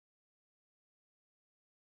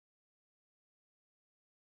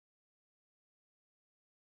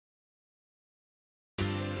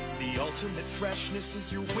ultimate freshness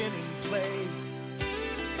is your winning play.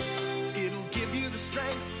 It'll give you the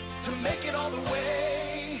strength to make it all the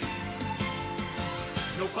way.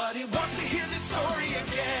 Nobody wants to hear this story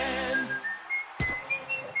again.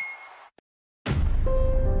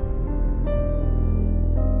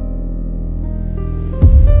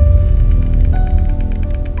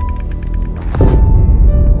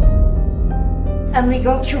 Emily,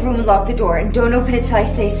 go up to your room and lock the door, and don't open it till I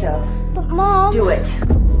say so. But Mom... Do it.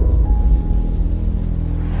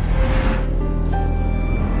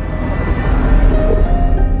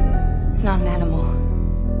 It's not an animal.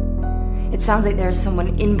 It sounds like there is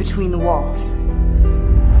someone in between the walls.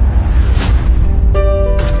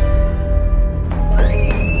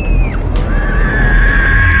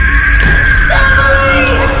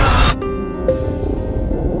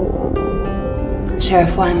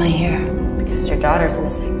 Sheriff, why am I here? Because your daughter's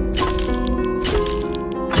missing.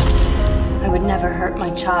 I would never hurt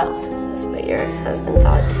my child. That's what your ex-husband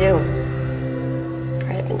thought too.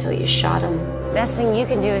 Right up until you shot him. Best thing you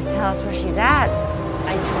can do is tell us where she's at.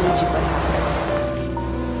 I told you what happened.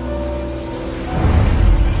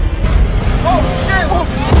 Oh,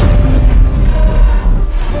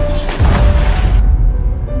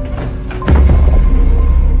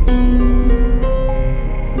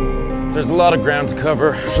 shit! There's a lot of ground to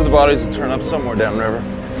cover, so the bodies will turn up somewhere downriver.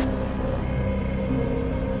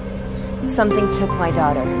 Something took my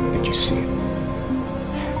daughter. Did you see it?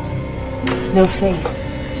 No face,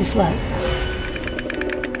 just light.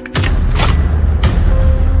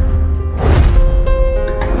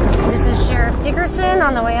 This is Sheriff Dickerson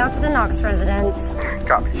on the way out to the Knox residence.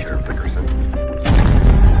 Copy, Sheriff Dickerson.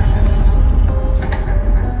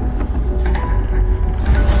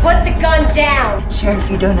 Put the gun down! Sheriff,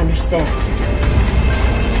 you don't understand.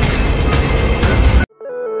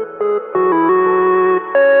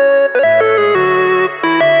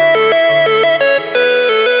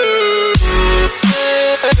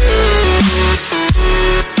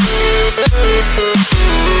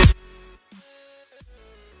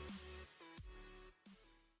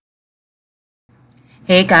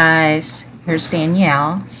 Hey guys, here's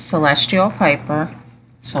Danielle, Celestial Piper,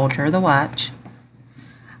 Soldier of the Watch.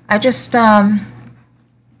 I just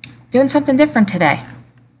doing something different today.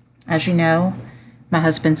 As you know, my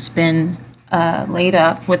husband's been laid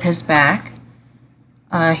up with his back.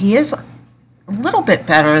 He is a little bit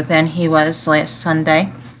better than he was last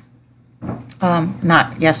Sunday.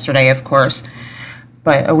 Not yesterday, of course,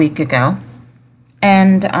 but a week ago.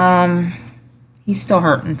 And he's still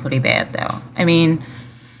hurting pretty bad, though. I mean,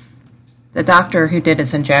 the doctor who did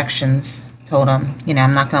his injections told him, you know,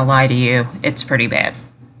 I'm not going to lie to you, it's pretty bad.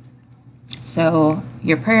 So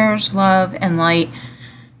your prayers, love, and light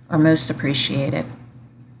are most appreciated.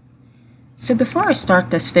 So before I start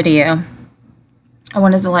this video, I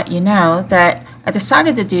wanted to let you know that I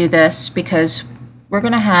decided to do this because we're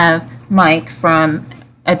going to have Mike from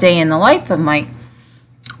A Day in the Life of Mike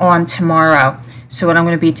on tomorrow. So what I'm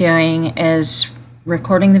going to be doing is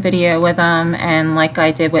recording the video with him, and like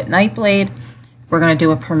I did with Nightblade, we're going to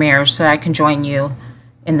do a premiere so I can join you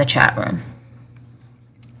in the chat room.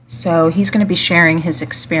 So he's going to be sharing his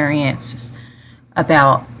experiences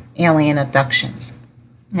about alien abductions.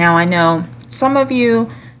 Now I know some of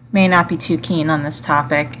you may not be too keen on this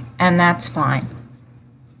topic, and that's fine.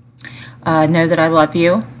 Know that I love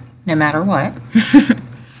you no matter what.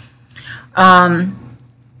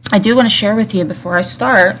 I do want to share with you before I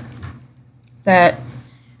start that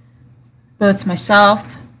both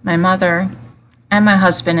myself, my mother, and my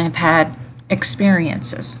husband have had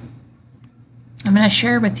experiences. I'm going to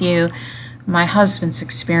share with you my husband's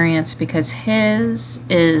experience because his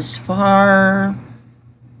is far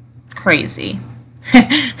crazy.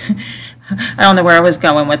 I don't know where I was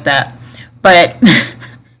going with that, but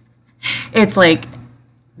it's like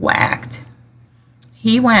whacked.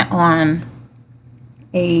 He went on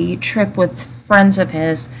a trip with friends of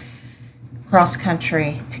his cross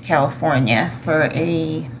country to California for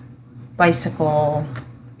a bicycle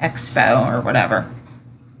expo or whatever.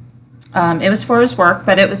 It was for his work,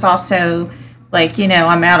 but it was also like, you know,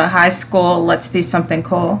 I'm out of high school, let's do something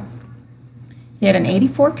cool. He had an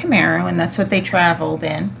 84 Camaro, and that's what they traveled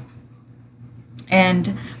in.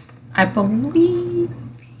 And I believe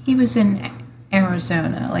he was in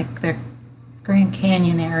Arizona, like the Grand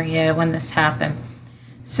Canyon area when this happened.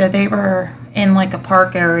 So they were in like a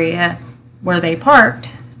park area where they parked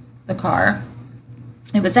the car.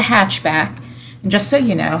 It was a hatchback. And just so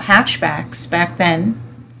you know, hatchbacks back then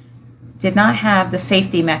did not have the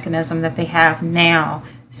safety mechanism that they have now,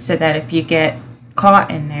 so that if you get caught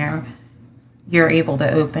in there, you're able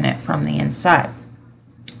to open it from the inside.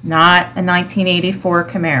 Not a 1984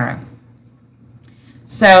 Camaro.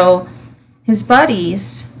 So his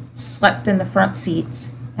buddies slept in the front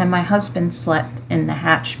seats, and my husband slept in the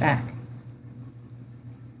hatchback.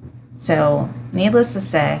 So, needless to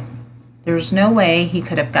say, there's no way he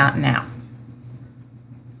could have gotten out.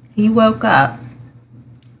 He woke up,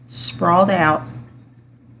 sprawled out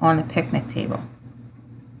on a picnic table.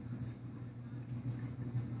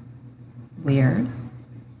 Weird.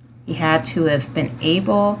 He had to have been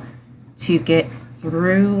able to get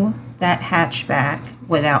through that hatchback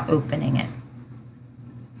without opening it.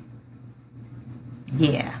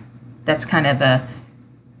 Yeah, that's kind of a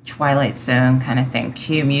Twilight Zone kind of thing.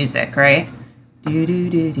 Cue music, right? Do do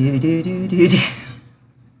do do do do do do.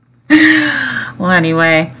 Well,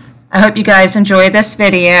 anyway, I hope you guys enjoyed this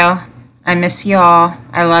video. I miss you all.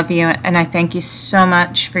 I love you, and I thank you so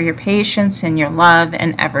much for your patience and your love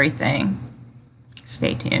and everything.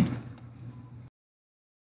 Stay tuned.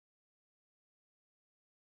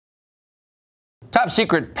 Top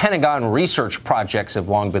secret Pentagon research projects have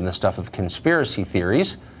long been the stuff of conspiracy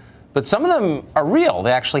theories, but some of them are real.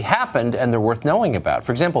 They actually happened, and they're worth knowing about.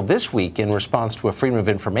 For example, this week, in response to a Freedom of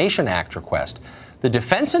Information Act request, the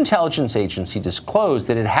Defense Intelligence Agency disclosed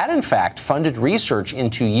that it had, in fact, funded research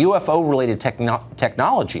into UFO-related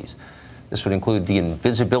technologies. This would include the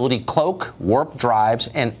invisibility cloak, warp drives,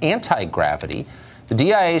 and anti-gravity. The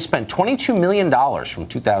DIA spent $22 million from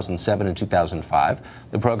 2007 and 2005.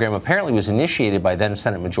 The program apparently was initiated by then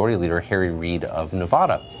Senate Majority Leader Harry Reid of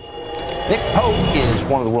Nevada. Nick Pope is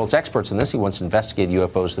one of the world's experts in this. He once investigated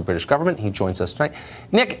UFOs to the British government. He joins us tonight.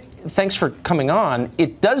 Nick, thanks for coming on.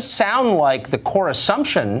 It does sound like the core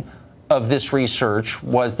assumption of this research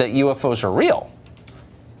was that UFOs are real.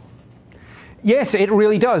 Yes, it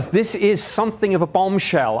really does. This is something of a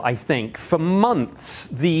bombshell, I think. For months,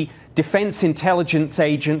 the Defense Intelligence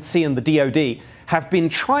Agency and the DoD have been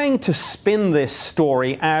trying to spin this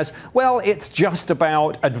story as, well, it's just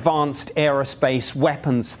about advanced aerospace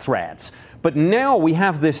weapons threats. But now we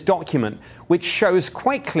have this document which shows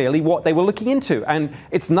quite clearly what they were looking into, and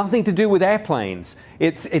it's nothing to do with airplanes.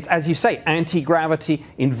 It's as you say, anti-gravity,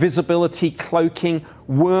 invisibility, cloaking,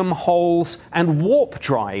 wormholes, and warp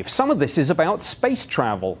drive. Some of this is about space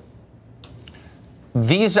travel.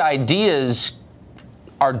 These ideas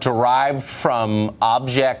are derived from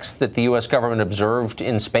objects that the U.S. government observed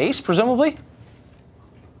in space, presumably?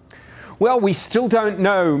 Well, we still don't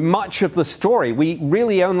know much of the story. We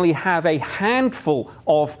really only have a handful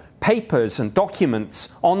of papers and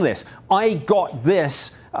documents on this. I got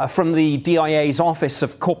this from the DIA's Office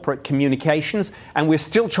of Corporate Communications, and we're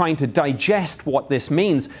still trying to digest what this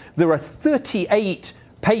means. There are 38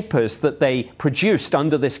 papers that they produced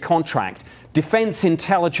under this contract. Defense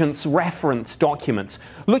intelligence reference documents,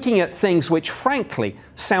 looking at things which frankly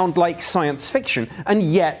sound like science fiction, and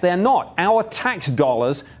yet they're not. Our tax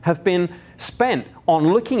dollars have been spent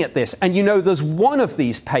on looking at this. And you know, there's one of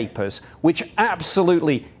these papers which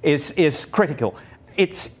absolutely is critical.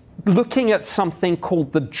 It's looking at something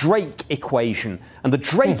called the Drake equation. And the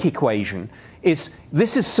Drake equation is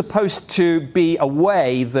supposed to be a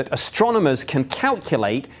way that astronomers can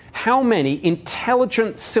calculate how many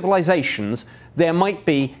intelligent civilizations there might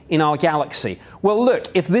be in our galaxy. Well, look,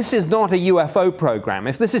 if this is not a UFO program,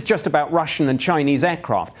 if this is just about Russian and Chinese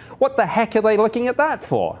aircraft, what the heck are they looking at that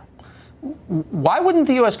for? Why wouldn't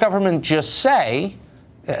the U.S. government just say,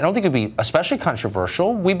 I don't think it'd be especially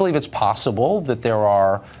controversial, we believe it's possible that there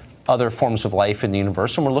are other forms of life in the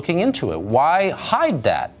universe and we're looking into it. Why hide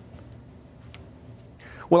that?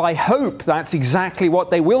 Well, I hope that's exactly what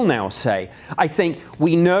they will now say. I think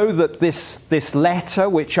we know that this letter,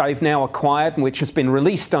 which I've now acquired and which has been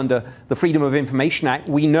released under the Freedom of Information Act,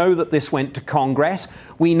 we know that this went to Congress.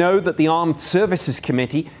 We know that the Armed Services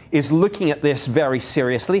Committee is looking at this very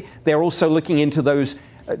seriously. They're also looking into those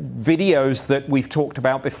videos that we've talked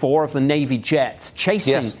about before of the Navy jets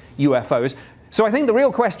chasing UFOs. So I think the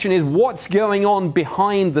real question is what's going on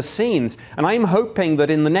behind the scenes? And I'm hoping that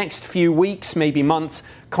in the next few weeks, maybe months,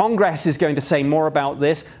 Congress is going to say more about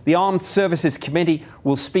this. The Armed Services Committee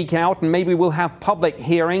will speak out, and maybe we'll have public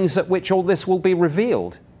hearings at which all this will be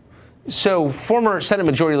revealed. So former Senate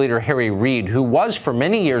Majority Leader Harry Reid, who was for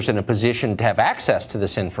many years in a position to have access to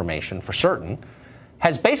this information for certain,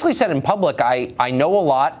 has basically said in public, I know a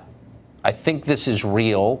lot, I think this is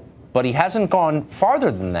real, but he hasn't gone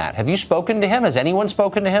farther than that. Have you spoken to him? Has anyone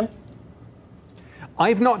spoken to him?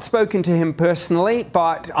 I've not spoken to him personally,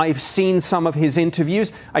 but I've seen some of his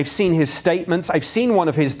interviews. I've seen his statements. I've seen one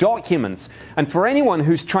of his documents. And for anyone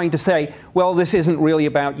who's trying to say, well, this isn't really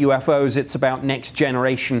about UFOs, it's about next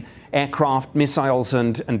generation aircraft, missiles,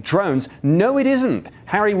 and drones. No, it isn't.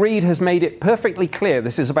 Harry Reid has made it perfectly clear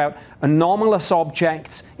this is about anomalous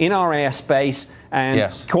objects in our airspace,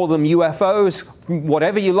 and call them UFOs,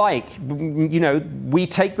 whatever you like. You know, we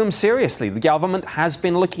take them seriously. The government has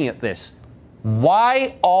been looking at this.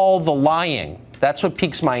 Why all the lying? That's what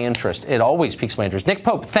piques my interest. It always piques my interest. Nick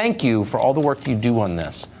Pope, thank you for all the work you do on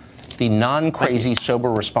this. The non-crazy,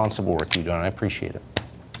 sober, responsible work you do, and I appreciate it.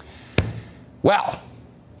 Well,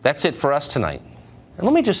 that's it for us tonight. And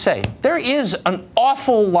let me just say, there is an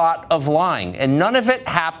awful lot of lying, and none of it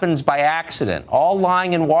happens by accident. All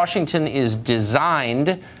lying in Washington is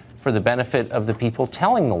designed for the benefit of the people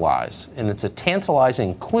telling the lies, and it's a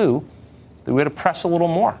tantalizing clue that we ought to press a little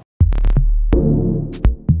more.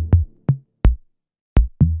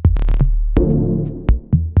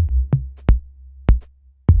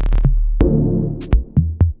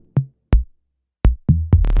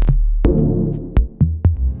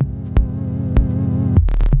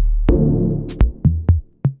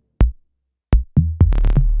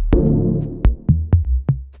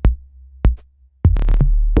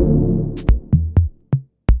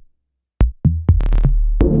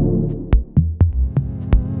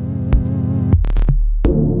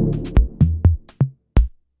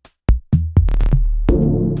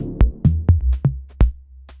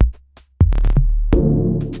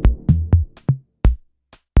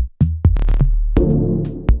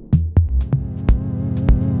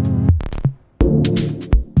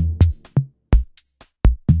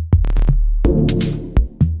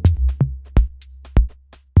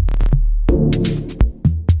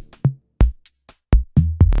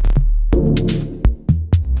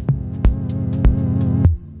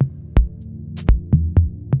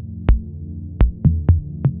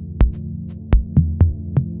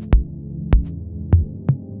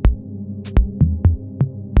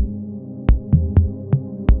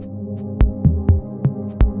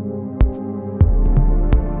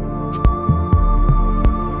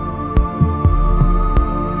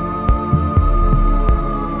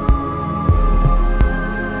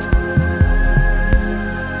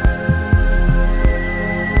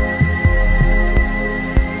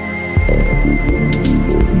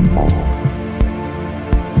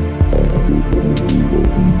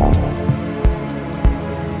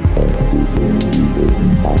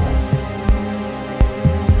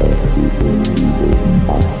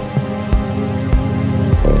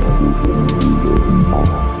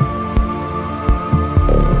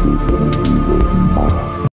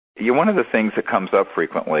 One of the things that comes up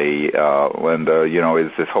frequently, Linda,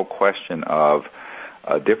 is this whole question of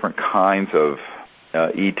different kinds of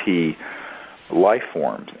ET life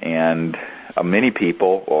forms. And many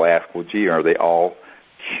people will ask, well, gee, are they all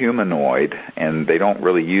humanoid? And they don't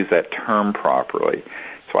really use that term properly.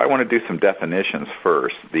 So I want to do some definitions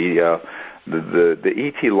first. The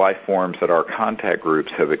ET life forms that our contact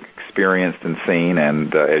groups have experienced and seen,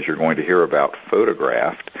 and as you're going to hear about,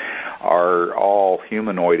 photographed, are all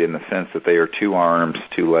humanoid in the sense that they are 2 arms,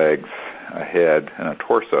 2 legs, a head, and a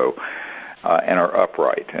torso, and are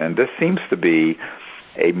upright. And this seems to be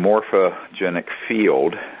a morphogenic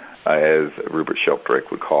field, as Rupert Sheldrake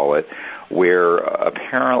would call it, where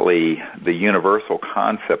apparently the universal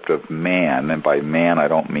concept of man, and by man I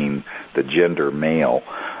don't mean the gender male,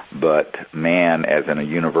 but man as in a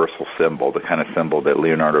universal symbol, the kind of symbol that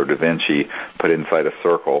Leonardo da Vinci put inside a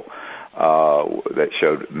circle that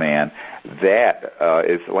showed man, that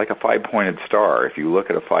is like a 5-pointed star. If you look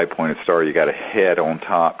at a 5-pointed star, you got a head on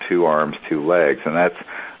top, 2 arms, 2 legs, and that's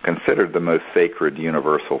considered the most sacred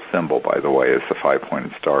universal symbol, by the way, is the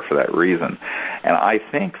 5-pointed star for that reason. And I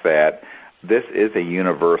think that this is a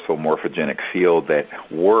universal morphogenic field that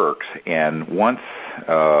works, and once,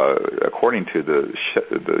 according to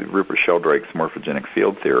the Rupert Sheldrake's morphogenic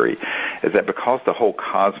field theory, is that because the whole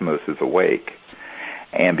cosmos is awake,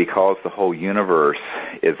 and because the whole universe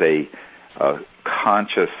is a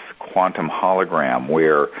conscious quantum hologram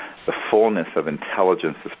where the fullness of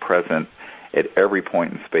intelligence is present at every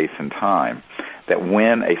point in space and time, that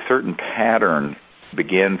when a certain pattern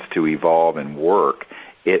begins to evolve and work,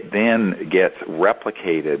 it then gets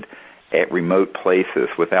replicated at remote places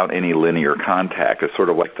without any linear contact. It's sort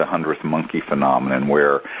of like the 100th monkey phenomenon,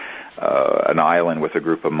 where an island with a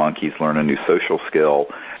group of monkeys learn a new social skill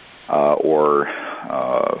or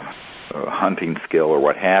hunting skill or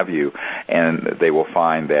what have you, and they will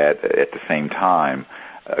find that at the same time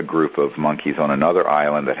a group of monkeys on another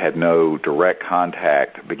island that had no direct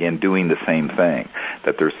contact begin doing the same thing,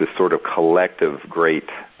 that there's this sort of collective, great,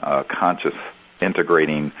 conscious,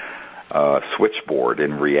 integrating switchboard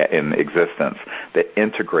in existence that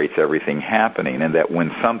integrates everything happening, and that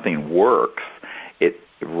when something works, it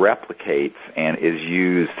replicates and is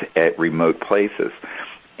used at remote places.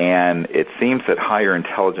 And it seems that higher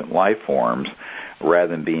intelligent life forms, rather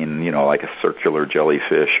than being, like a circular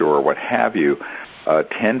jellyfish or what have you,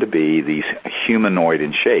 tend to be these humanoid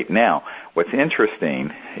in shape. Now, what's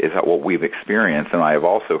interesting is that what we've experienced, and I have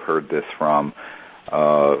also heard this from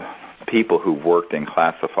people who've worked in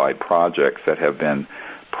classified projects that have been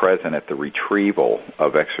present at the retrieval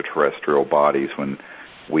of extraterrestrial bodies when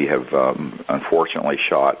we have unfortunately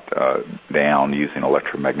shot down using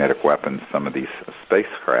electromagnetic weapons some of these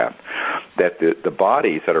spacecraft, that the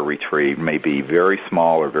bodies that are retrieved may be very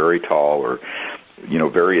small or very tall or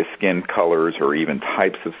various skin colors or even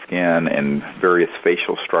types of skin and various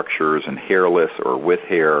facial structures and hairless or with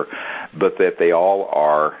hair, but that they all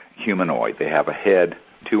are humanoid. They have a head,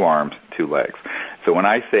 2 arms, 2 legs. So when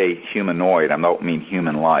I say humanoid, I don't mean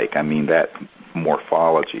human-like. I mean that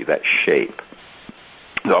morphology, that shape.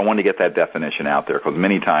 So I want to get that definition out there, because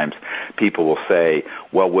many times people will say,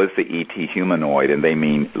 well, was the ET humanoid? And they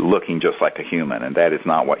mean looking just like a human, and that is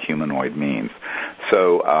not what humanoid means.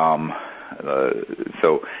 So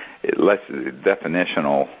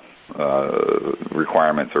definitional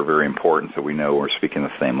requirements are very important so we know we're speaking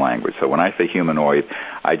the same language. So when I say humanoid,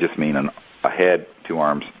 I just mean a head, 2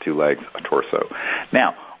 arms, 2 legs, a torso.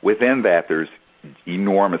 Now, within that, there's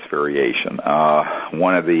enormous variation.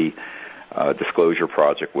 One of the Disclosure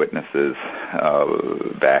Project witnesses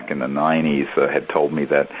back in the 90s had told me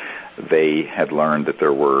that they had learned that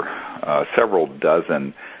there were several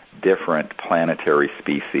dozen different planetary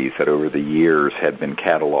species that over the years had been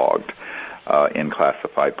cataloged in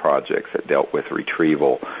classified projects that dealt with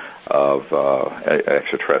retrieval of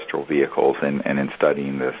extraterrestrial vehicles and in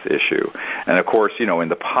studying this issue. And of course, in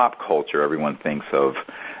the pop culture, everyone thinks of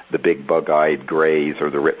the big bug-eyed grays or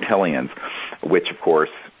the reptilians, which of course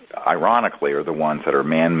ironically are the ones that are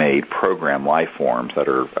man-made program life forms that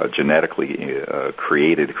are genetically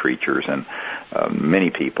created creatures, and many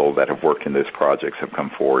people that have worked in those projects have come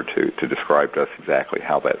forward to describe to us exactly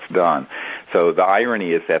how that's done. So the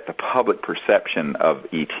irony is that the public perception of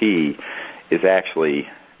ET is actually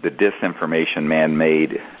the disinformation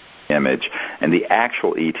man-made image, and the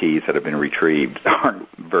actual ETs that have been retrieved aren't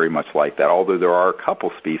very much like that, although there are a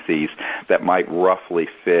couple species that might roughly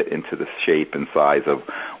fit into the shape and size of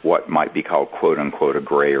what might be called quote-unquote a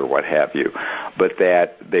gray or what have you, but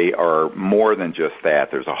that they are more than just that.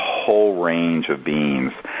 There's a whole range of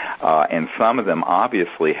beings, and some of them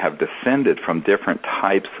obviously have descended from different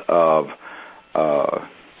types of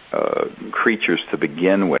creatures to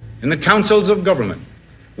begin with. In the councils of government,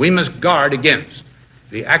 we must guard against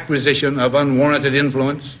the acquisition of unwarranted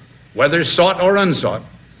influence, whether sought or unsought,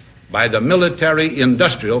 by the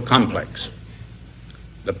military-industrial complex.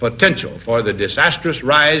 The potential for the disastrous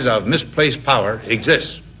rise of misplaced power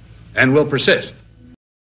exists and will persist